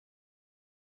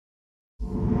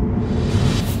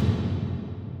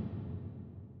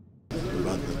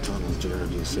Jerryd?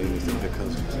 Did you say anything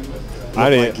because I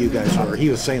didn't. Like you guys were. He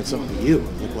was saying something to you.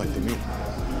 It looked like to me.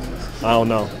 I don't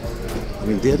know. I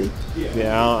mean, did he?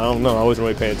 Yeah, I don't know. I wasn't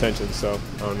really paying attention, so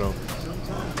I don't know.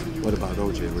 What about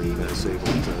OJ? Were you guys able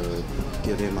to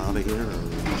get him out of here,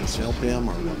 or just help him,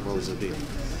 or what was the deal?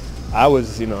 I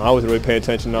wasn't really paying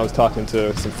attention. I was talking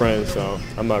to some friends, so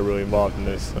I'm not really involved in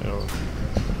this.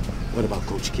 What about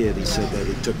Coach Kidd? He said that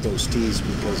he took those tees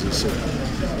because he said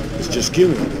it's just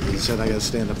cumulative. He said I got to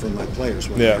stand up for my players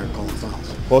when they're calling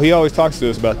fouls. Well, he always talks to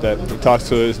us about that. He talks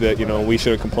to us that we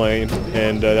shouldn't complain,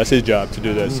 and that's his job to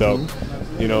do that. So,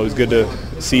 it was good to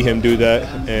see him do that,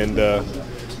 and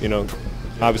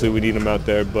obviously we need him out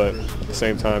there, but at the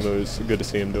same time it was good to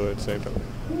see him do it at the same time.